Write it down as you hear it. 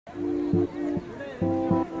He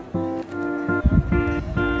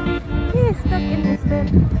is stuck in his bed.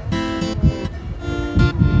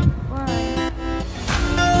 Why?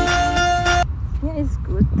 Yeah, it's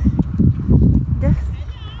good. Just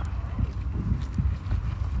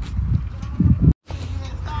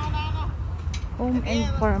home and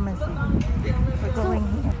pharmacy. We're going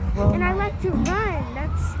here. And I like to run.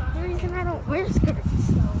 That's the reason I don't wear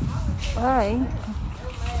skirts. Bye.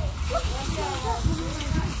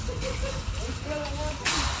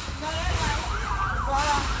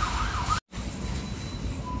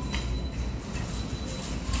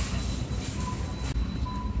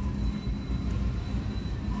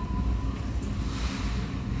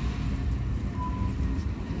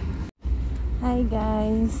 Hi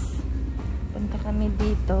guys. Punta kami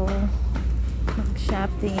dito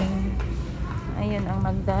mag-shopping. Ayun ang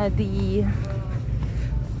mag-daddy.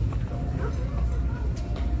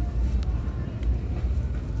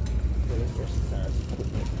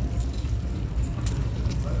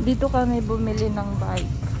 Dito kami bumili ng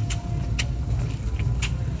bike.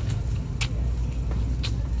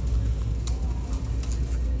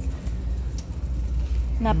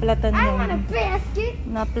 Naplatan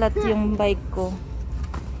naplat yung bike ko.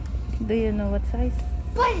 Do you know what size?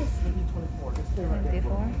 Basket.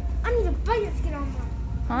 24. I need a basket on my.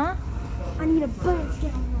 Huh? I need a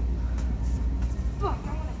basket on my. Fuck,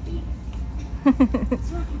 I want a big.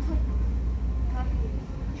 So I can put.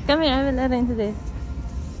 Come here, I will arrange this.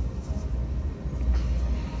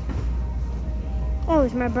 Oh,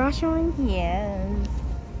 is my bra showing? Yes.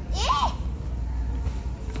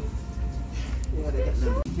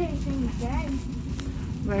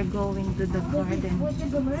 We're going to the garden. With the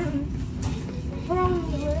balloon. Put on a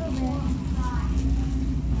little bit.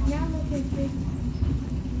 Now look at this.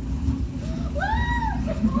 Woo! It's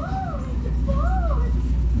a ball! It's a ball! It's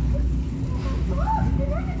a ball!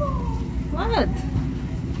 It's another ball! What?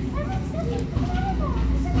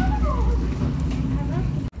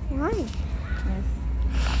 Why? Yes.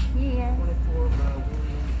 Yeah.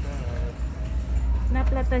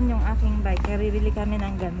 Naplatan yung aking bike. Kaya bibili kami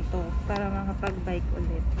ng ganito para makapag-bike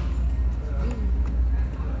ulit.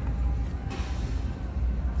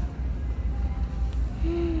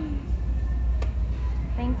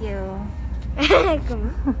 Thank you.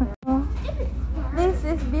 Oh, this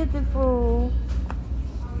is beautiful.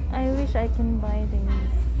 I wish I can buy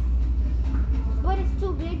this. But it's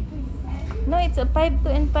too big for you. No, it's a 5'2"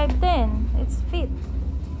 and 5'10". It's fit.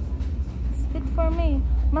 It's fit for me.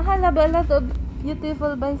 Mahal ba? A lot of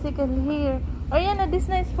beautiful bicycle here. Oriana, this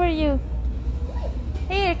nice for you.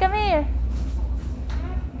 Here, come here.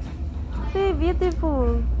 See,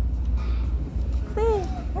 beautiful. See.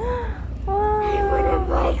 Wow. I want a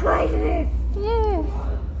bike like this. Yes.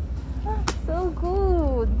 Ah, so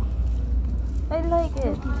good. I like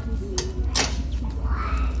it.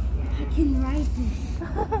 I can ride this.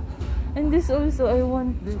 And this also, I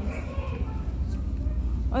want this.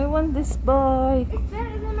 I want this bike. It's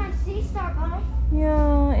better than my C-Star bike.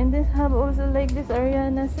 Yeah, and this have also like this,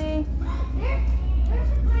 Ariana. See?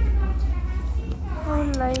 There's a kind of bike that has C-Star.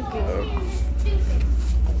 I like it. Stupid.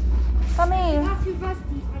 Come here. Not too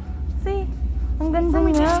rusty. See? Ang ganda So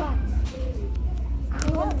much niya. fun.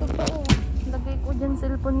 Ang ganda pa, oh. Lagay ko dyan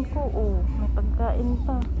cellphone ko, oh. May pagkain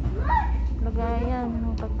pa. Lagayan,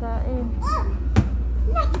 may pagkain.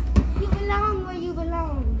 No, you belong where you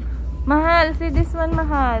belong. Mahal. See this one,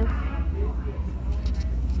 mahal.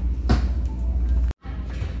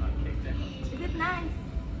 Is it nice?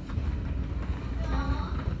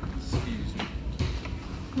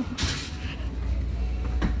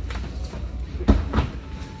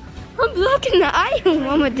 I'm blocking the eye,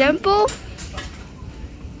 Mama Dimple.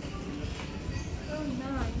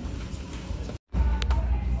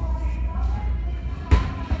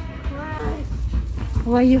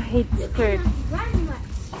 Why you hate skirt? Run much.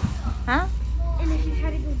 Huh? And if you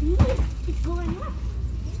try to go deep, it's going up.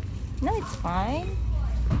 No, it's fine.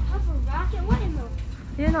 Up a rocket, what in the?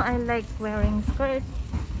 You know, I like wearing skirt.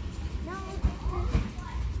 No.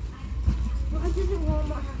 Why does it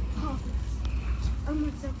Walmart have pockets?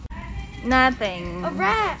 What's up? Nothing. A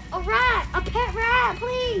rat! A rat! A pet rat,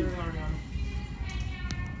 please!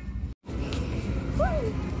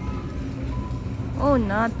 Oh,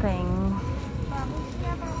 nothing.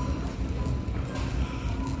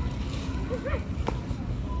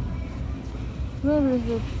 Where is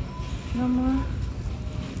it? No more.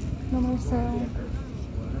 No more sale.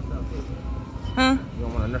 Huh? You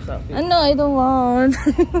don't want a nurse outfit? No, I don't want.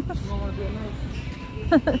 You don't want to be a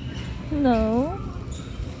nurse? No.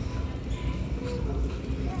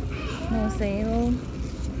 No sale.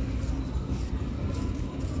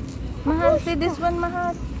 Mahal, see this one,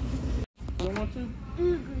 mahal. don't want to?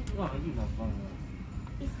 Ugly. Oh, you not fun.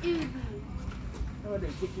 It's ugly. Oh, they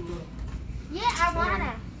get you little. Yeah, I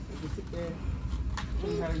wanna. Just sit there.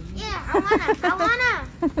 See how you Yeah, I wanna.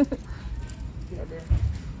 get there.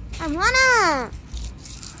 I wanna.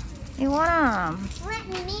 You wanna? Let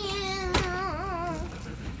me in.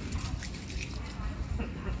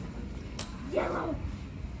 Yellow.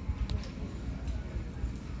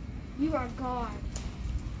 You are God.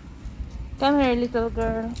 Come here, little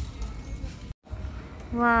girl.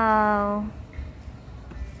 Wow.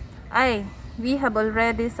 Ay, we have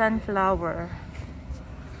already sunflower.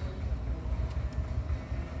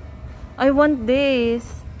 I want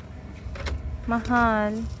this.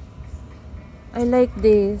 Mahal. I like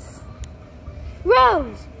this.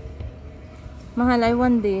 Rose. Mahal, I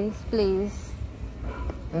want this, please.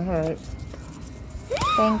 Alright.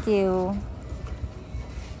 Thank you.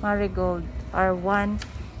 Marigold are one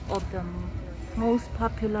of the most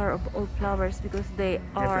popular of all flowers because they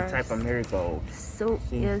are Different type of marigold. so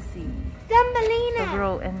See? easy to Thumbelina.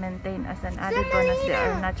 grow and maintain. As an added bonus, they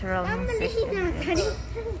are natural insect. Thumbelina.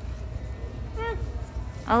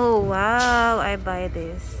 Oh wow, I buy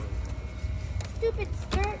this. Stupid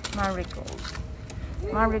skirt. Marigold.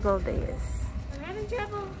 Marigold is. I'm having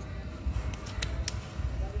trouble.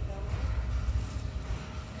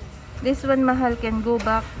 This one, Mahal, can go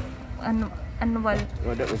back annual.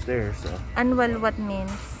 Well, that was there, so. Annual what means?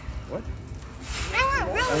 What? I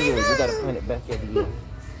want Oh, yeah, roses. you gotta plant it back every year.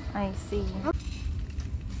 I see.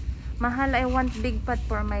 Mahal, I want big pot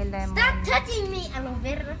for my lemon. Stop touching me, aloe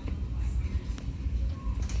vera.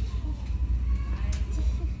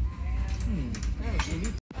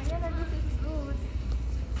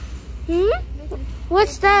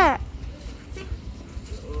 What's that?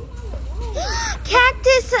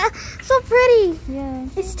 Cactus, so pretty. Yeah,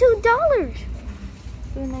 It's $2.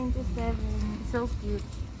 $2.97. So cute.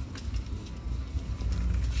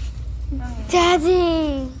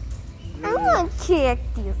 Daddy, I want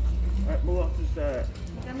cactus. Alright, move off to the side.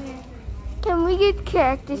 Come here. Can we get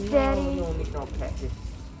cactus, No, Daddy? you don't need no cactus.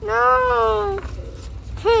 No.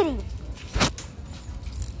 Pretty.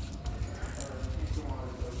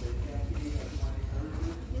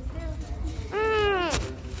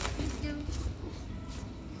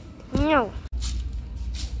 No.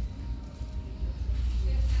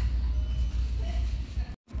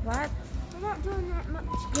 What? We're not doing that much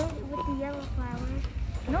good with the yellow flower.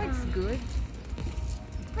 No, it's good.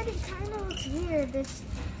 But it kind of looks weird. This.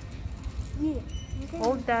 Yeah. Okay.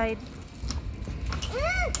 All died.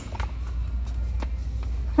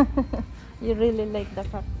 You really like the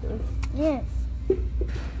cactus. Yes.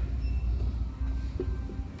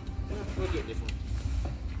 We'll get this one.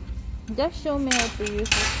 Just show me how to use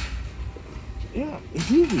it. Yeah, it's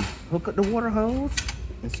easy. Hook up the water hose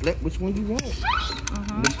and select which one you want.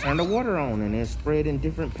 Just turn the water on and then spread in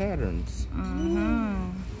different patterns.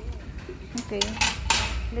 Okay.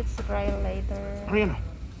 Let's try later. Ariana.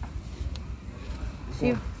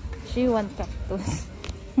 She want cactus.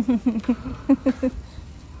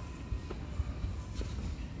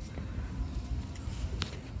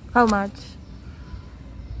 How much?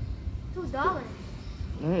 $2.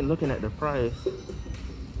 I ain't looking at the price.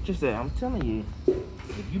 Just that I'm telling you,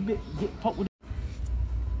 if you get poked with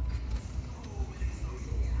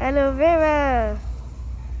Aloe vera.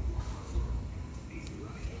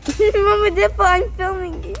 Mama Dippo, I'm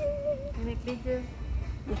filming you. You make video?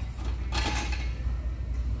 Yes.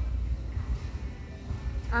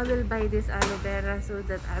 I will buy this aloe vera so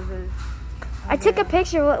that I will. I took a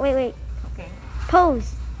picture. Wait. Okay.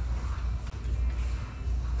 Pose.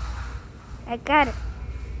 I got it.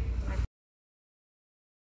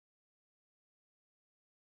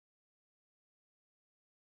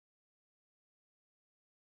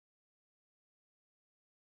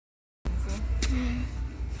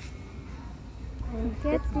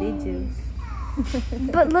 That's videos.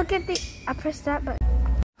 But look at the. I pressed that button.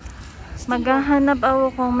 Maghahanap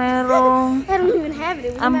ako kung merong I don't even have it.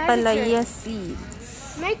 It was ampalaya seed.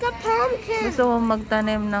 Make a pumpkin. Gusto ko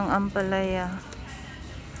magtanim ng ampalaya.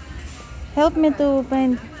 Help me to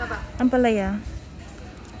find ampalaya.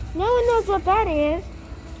 No one knows what that is.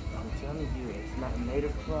 I'm telling you, it's not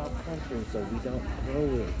native to our country, so we don't grow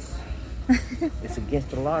it. It's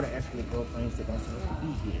against the law to actually grow things that don't supposed to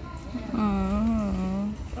be here.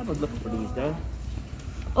 I was looking for these though.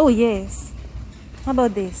 Oh yes. How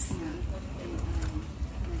about this?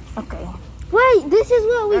 Okay. Wait, this is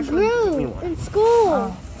what we Actually, give me grew one. in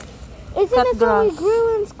school. Isn't Cut this what we grass. grew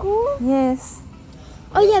in school? Yes.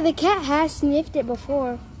 Oh yeah, the cat has sniffed it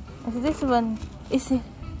before. This one is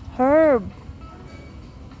herb.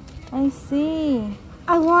 I see.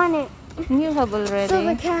 I want it. You have already. So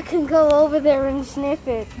the cat can go over there and sniff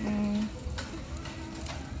it.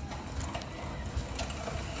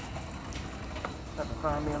 Have to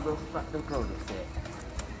find me a little spot to grow this at.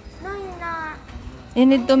 No, you're not. You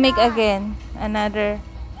need to make again another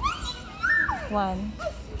one.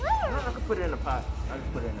 I can put it in a pot. I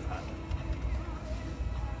just put it in a pot.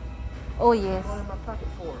 Oh yes. What in my pocket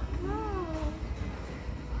for?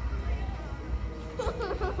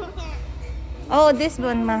 Oh, this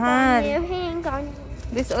one mahal. Hang on.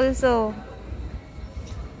 This also.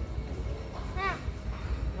 No,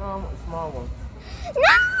 I want the small one.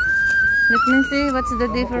 No! Let me see what's the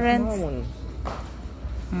I difference. want the small one.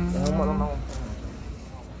 I want the long one.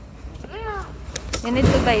 You need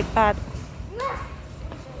to buy pot.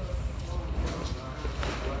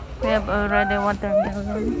 We have already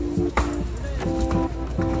watermelon.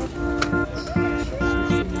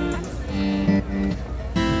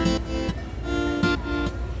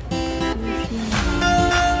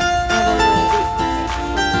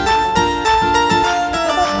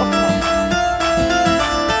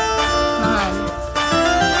 Mahal.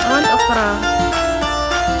 I want okra.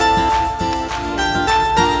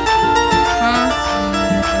 Huh?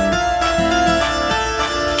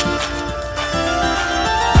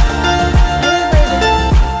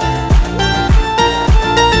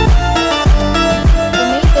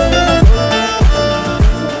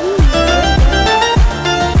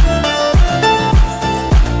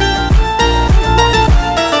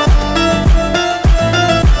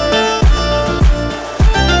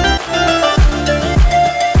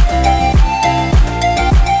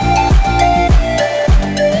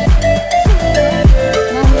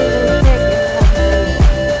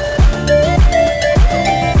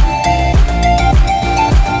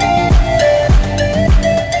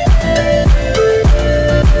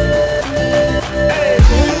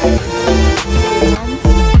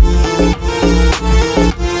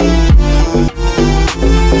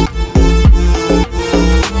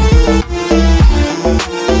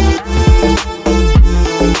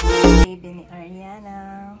 Baby ni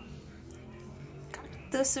Ariana.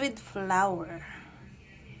 Cactus with flower.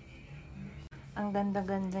 Ang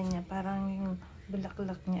ganda-ganda niya. Parang yung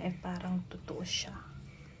bulaklak niya ay parang totoo siya.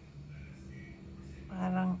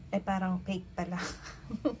 Parang fake pala.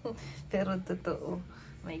 Pero totoo.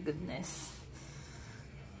 My goodness.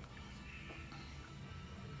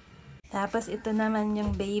 Tapos ito naman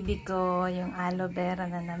yung baby ko, yung aloe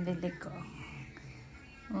vera na nabili ko.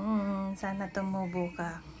 Sana tumubo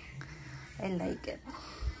ka. I like it.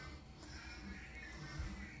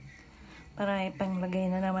 Para may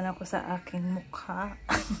panglagay na naman ako sa aking mukha.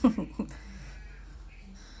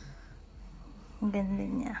 Ang ganda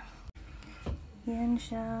niya. Yan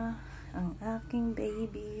siya. Ang aking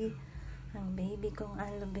baby. Ang baby kong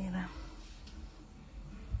aloe vera.